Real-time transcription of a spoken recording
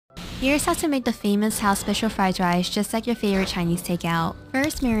Here's how to make the famous house special fried rice just like your favorite Chinese takeout.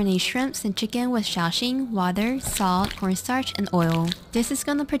 First, marinate shrimps and chicken with shaoxing, water, salt, cornstarch, and oil. This is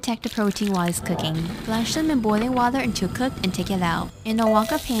gonna protect the protein while it's cooking. Blanch them in boiling water until cooked and take it out. In a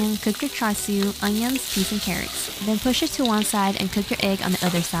wonka pan, cook your char siu, onions, peas, and carrots. Then push it to one side and cook your egg on the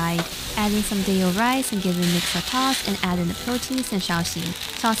other side. Add in some day old rice and give it a mix of toss and add in the proteins and shaoxing.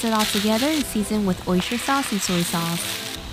 Toss it all together and season with oyster sauce and soy sauce.